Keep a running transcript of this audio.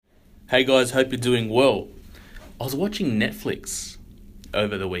Hey guys, hope you're doing well. I was watching Netflix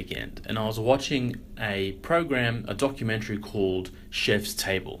over the weekend and I was watching a documentary called Chef's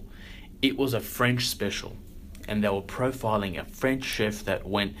Table. It was a French special and they were profiling a French chef that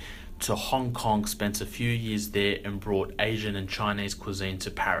went to Hong Kong, spent a few years there and brought Asian and Chinese cuisine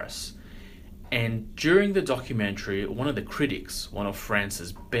to Paris. And during the documentary, one of the critics, one of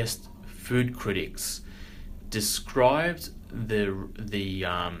France's best food critics, described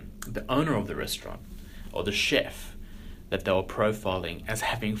the owner of the restaurant or the chef that they were profiling as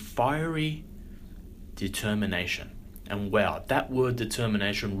having fiery determination. And wow, that word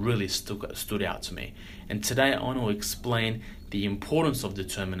determination really stood out to me. And today I want to explain the importance of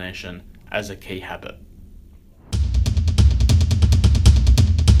determination as a key habit.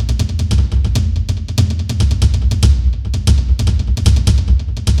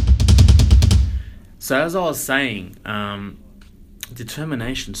 So as I was saying,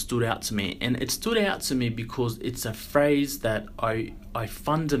 determination stood out to me, and it stood out to me because it's a phrase that I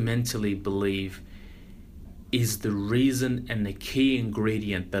fundamentally believe is the reason and the key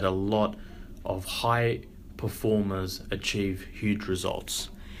ingredient that a lot of high performers achieve huge results.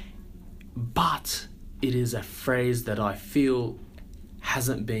 But it is a phrase that I feel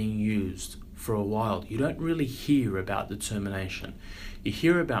hasn't been used for a while. You don't really hear about determination. You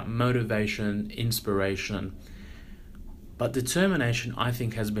hear about motivation, inspiration, but determination, I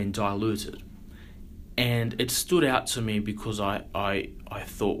think, has been diluted. And it stood out to me because I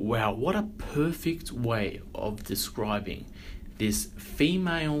thought, wow, what a perfect way of describing this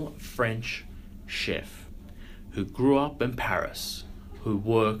female French chef who grew up in Paris, who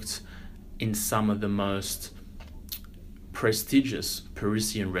worked in some of the most prestigious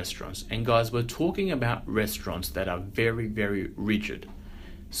Parisian restaurants. And guys, we're talking about restaurants that are very, very rigid.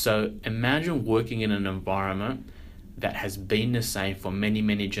 So imagine working in an environment that has been the same for many,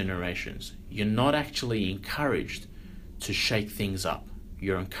 many generations. You're not actually encouraged to shake things up.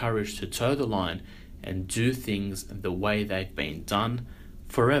 You're encouraged to toe the line and do things the way they've been done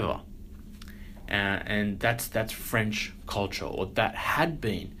forever. And that's French culture, or that had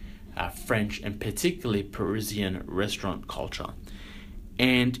been French and particularly Parisian restaurant culture.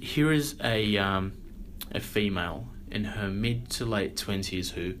 And here is a female in her mid to late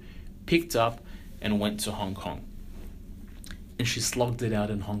 20s who picked up and went to Hong Kong. And she slogged it out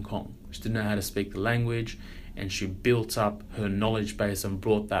in Hong Kong. She didn't know how to speak the language, and she built up her knowledge base and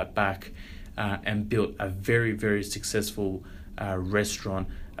brought that back and built a very, very successful restaurant,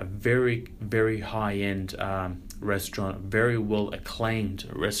 a very, very high-end restaurant, very well-acclaimed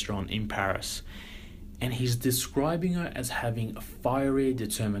restaurant in Paris. And he's describing her as having a fiery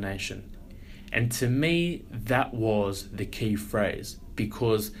determination. And to me, that was the key phrase,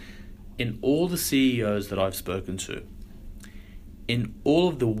 because in all the CEOs that I've spoken to, in all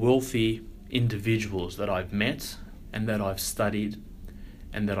of the wealthy individuals that I've met and that I've studied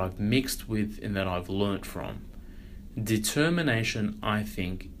and that I've mixed with and that I've learnt from, determination, I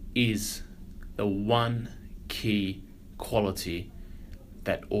think, is the one key quality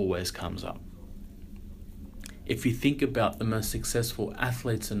that always comes up. If you think about the most successful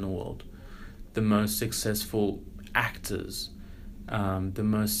athletes in the world, the most successful actors, the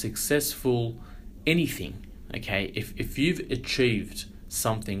most successful anything, okay, if you've achieved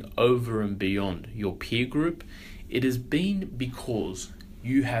something over and beyond your peer group, it has been because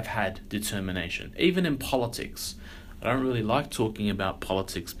you have had determination. Even in politics, I don't really like talking about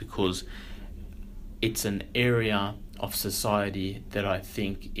politics because it's an area of society that I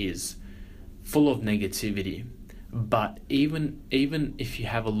think is full of negativity. But even if you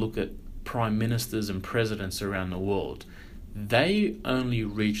have a look at prime ministers and presidents around the world, they only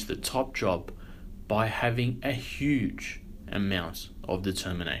reach the top job by having a huge amount of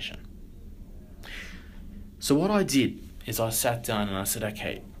determination. So what I did is I sat down and I said,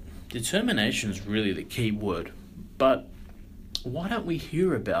 okay, determination is really the key word, but why don't we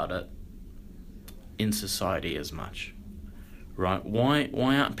hear about it in society as much, right? Why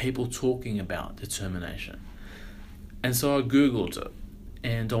aren't people talking about determination? And so I Googled it,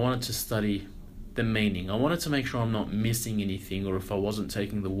 and I wanted to study the meaning. I wanted to make sure I'm not missing anything, or if I wasn't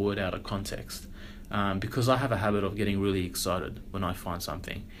taking the word out of context, because I have a habit of getting really excited when I find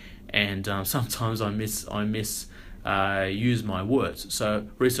something, and sometimes I misuse my words. So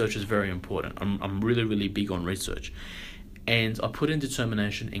research is very important. I'm really, really big on research. And I put in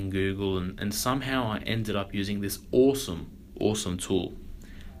determination in Google, and somehow I ended up using this awesome tool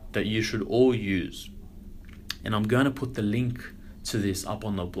that you should all use. And I'm going to put the link to this up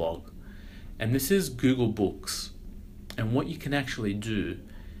on the blog. And this is Google Books. And what you can actually do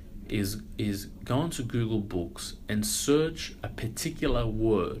is go onto Google Books and search a particular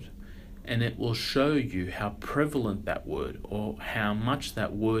word and it will show you how prevalent that word, or how much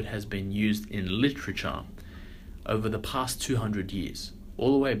that word has been used in literature over the past 200 years,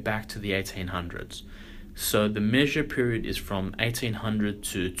 all the way back to the 1800s. So the measure period is from 1800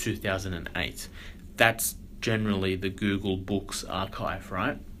 to 2008. That's generally the Google Books archive,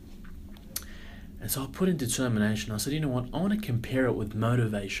 right? And so I put in determination. I said, you know what? I want to compare it with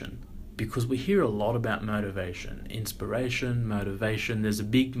motivation, because we hear a lot about motivation, inspiration, motivation. There's a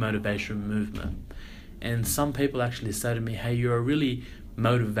big motivation movement. And some people actually say to me, hey, you're a really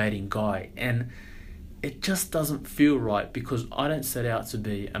motivating guy. And it just doesn't feel right, because I don't set out to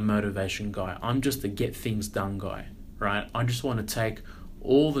be a motivation guy. I'm just a get things done guy, right? I just want to take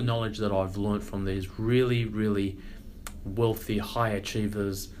all the knowledge that I've learned from these really, really wealthy, high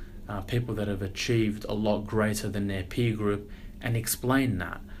achievers, people that have achieved a lot greater than their peer group, and explain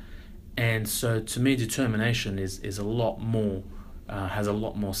that. And so to me, determination is a lot more, has a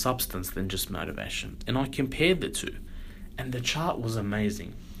lot more substance than just motivation. And I compared the two, and the chart was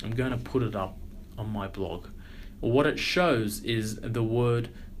amazing. I'm going to put it up on my blog. What it shows is the word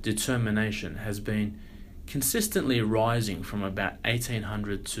determination has been consistently rising from about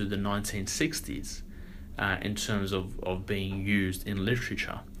 1800 to the 1960s in terms of being used in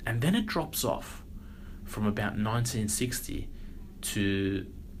literature. And then it drops off from about 1960 to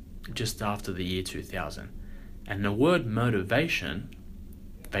just after the year 2000. And the word motivation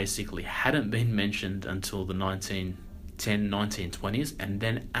basically hadn't been mentioned until the 1920s, and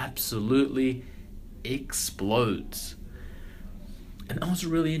then absolutely explodes. And that was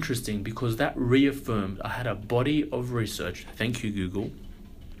really interesting, because that reaffirmed, I had a body of research, thank you Google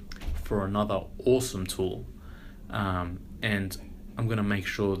for another awesome tool, and I'm going to make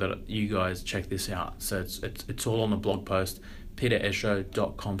sure that you guys check this out. So it's all on the blog post,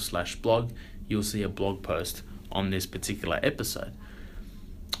 peteresho.com/blog. You'll see a blog post on this particular episode.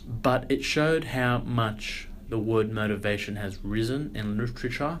 But it showed how much the word motivation has risen in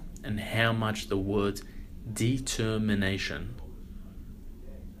literature, and how much the word determination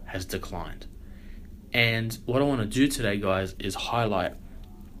has declined. And what I want to do today, guys, is highlight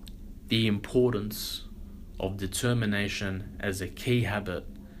the importance of determination as a key habit,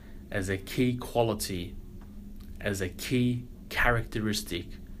 as a key quality, as a key characteristic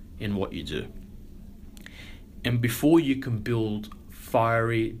in what you do. And before you can build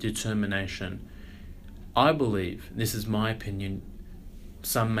fiery determination, I believe, this is my opinion,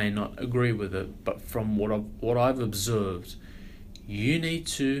 some may not agree with it, but from what I've observed, you need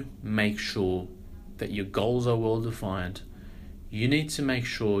to make sure that your goals are well defined. You need to make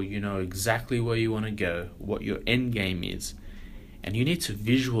sure you know exactly where you want to go, what your end game is, and you need to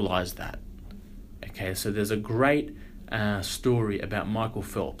visualize that. Okay, so there's a great story about Michael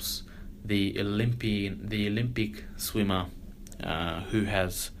Phelps, the Olympic swimmer who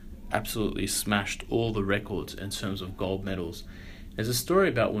has absolutely smashed all the records in terms of gold medals. There's a story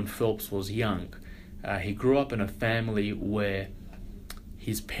about when Phelps was young. He grew up in a family where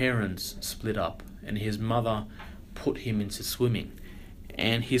his parents split up, and his mother put him into swimming.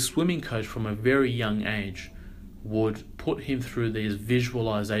 And his swimming coach from a very young age would put him through these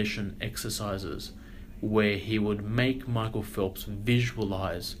visualization exercises where he would make Michael Phelps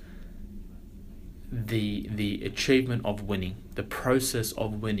visualize the achievement of winning, the process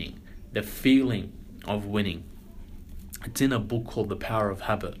of winning, the feeling of winning. It's in a book called The Power of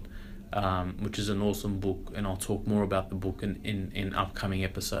Habit, which is an awesome book, and I'll talk more about the book in upcoming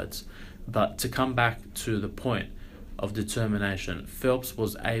episodes. But to come back to the point of determination, Phelps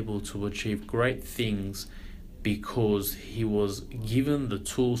was able to achieve great things because he was given the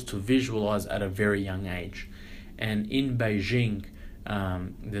tools to visualize at a very young age. And in Beijing,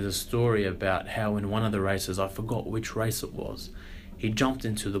 there's a story about how in one of the races, I forgot which race it was, he jumped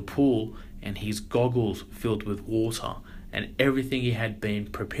into the pool and his goggles filled with water, and everything he had been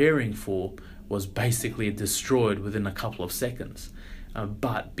preparing for was basically destroyed within a couple of seconds.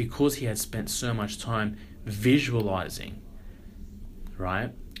 But because he had spent so much time visualizing,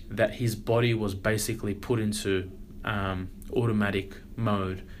 right, that his body was basically put into automatic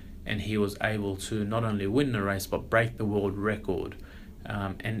mode, and he was able to not only win the race but break the world record.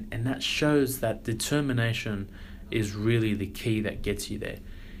 And that shows that determination is really the key that gets you there.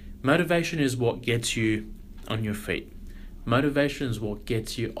 Motivation is what gets you on your feet. Motivation is what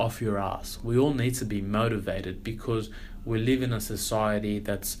gets you off your ass. We all need to be motivated because we live in a society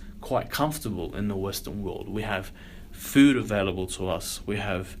that's quite comfortable in the Western world. We have food available to us. We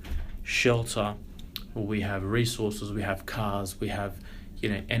have shelter. We have resources. We have cars. We have,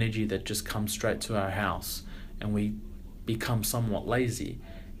 energy that just comes straight to our house, and we become somewhat lazy.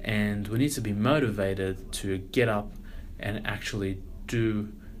 And we need to be motivated to get up and actually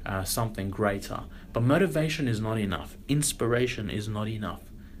do something greater. But motivation is not enough. Inspiration is not enough.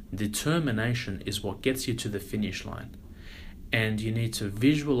 Determination is what gets you to the finish line. And you need to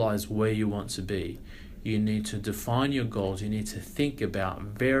visualize where you want to be. You need to define your goals. You need to think about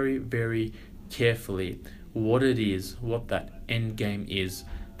very, very carefully what it is, what that end game is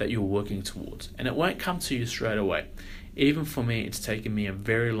that you're working towards. And it won't come to you straight away. Even for me, it's taken me a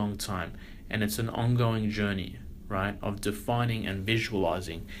very long time, and it's an ongoing journey, right, of defining and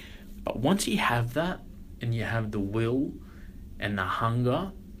visualizing. But once you have that, and you have the will and the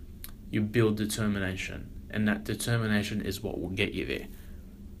hunger, you build determination, and that determination is what will get you there.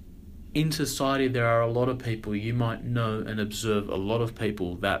 In society, there are a lot of people, you might know and observe a lot of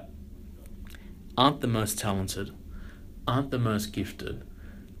people that aren't the most talented, aren't the most gifted,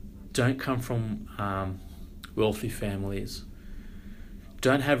 don't come from wealthy families,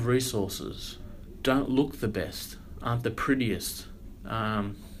 don't have resources, don't look the best, aren't the prettiest,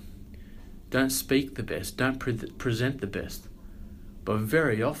 don't speak the best, don't present the best. But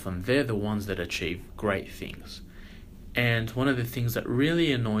very often, they're the ones that achieve great things. And one of the things that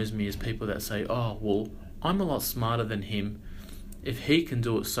really annoys me is people that say, oh, well, I'm a lot smarter than him. If he can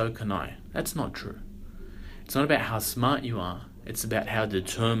do it, so can I. That's not true. It's not about how smart you are. It's about how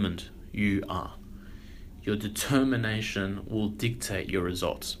determined you are. Your determination will dictate your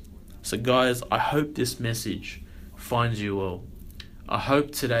results. So guys, I hope this message finds you well. I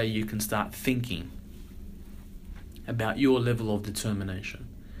hope today you can start thinking about your level of determination.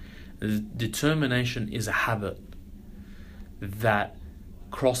 Determination is a habit that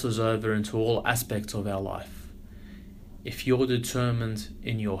crosses over into all aspects of our life. If you're determined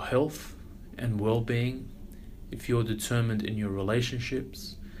in your health and well-being, if you're determined in your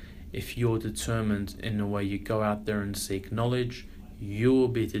relationships, if you're determined in the way you go out there and seek knowledge, you will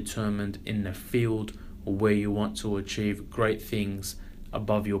be determined in the field where you want to achieve great things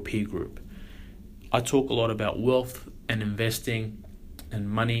above your peer group. I talk a lot about wealth and investing and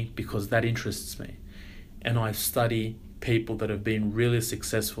money because that interests me. And I study people that have been really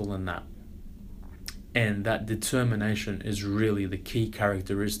successful in that. And that determination is really the key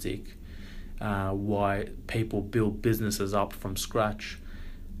characteristic why people build businesses up from scratch,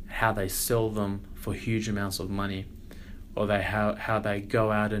 how they sell them for huge amounts of money, or how they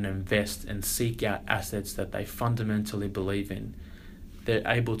go out and invest and seek out assets that they fundamentally believe in. They're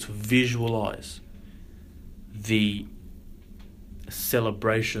able to visualize the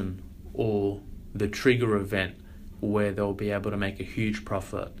celebration or the trigger event where they'll be able to make a huge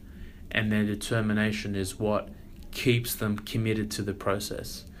profit, and their determination is what keeps them committed to the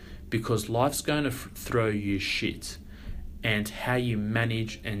process, because life's going to throw you shit, and how you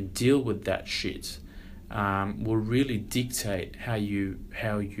manage and deal with that shit will really dictate how you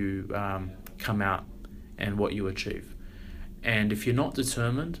come out and what you achieve. And if you're not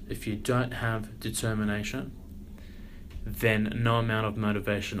determined, if you don't have determination, then no amount of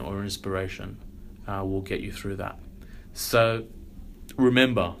motivation or inspiration will get you through that. So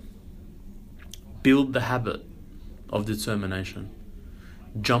remember, build the habit of determination.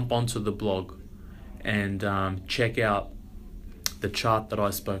 Jump onto the blog and check out the chart that I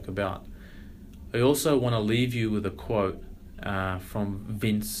spoke about. I also want to leave you with a quote from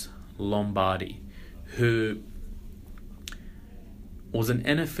Vince Lombardi, who was an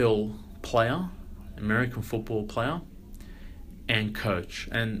NFL player, American football player, and coach.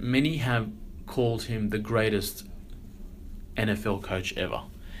 And many have called him the greatest NFL coach ever,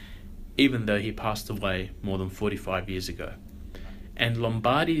 even though he passed away more than 45 years ago. And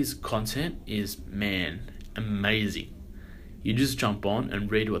Lombardi's content is, man, amazing. You just jump on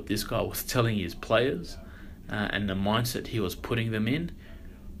and read what this guy was telling his players and the mindset he was putting them in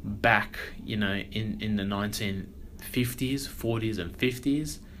back, in the 1950s, 40s and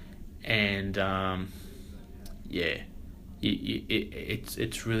 50s. And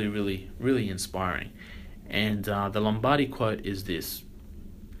it's really, really, really inspiring. And the Lombardi quote is this: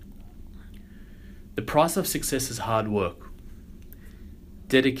 the price of success is hard work,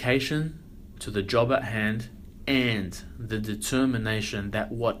 dedication to the job at hand, and the determination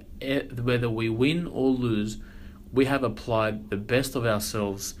that whether we win or lose, we have applied the best of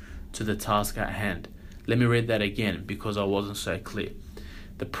ourselves to the task at hand. Let me read that again because I wasn't so clear.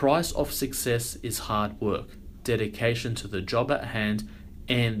 The price of success is hard work, dedication to the job at hand,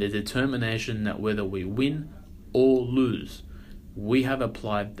 and the determination that whether we win or lose, we have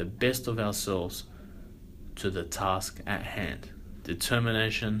applied the best of ourselves to the task at hand.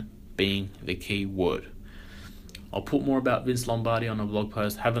 Determination being the key word. I'll put more about Vince Lombardi on a blog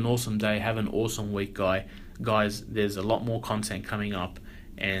post. Have an awesome day. Have an awesome week, guys. There's a lot more content coming up,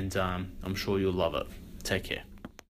 and I'm sure you'll love it. Take care.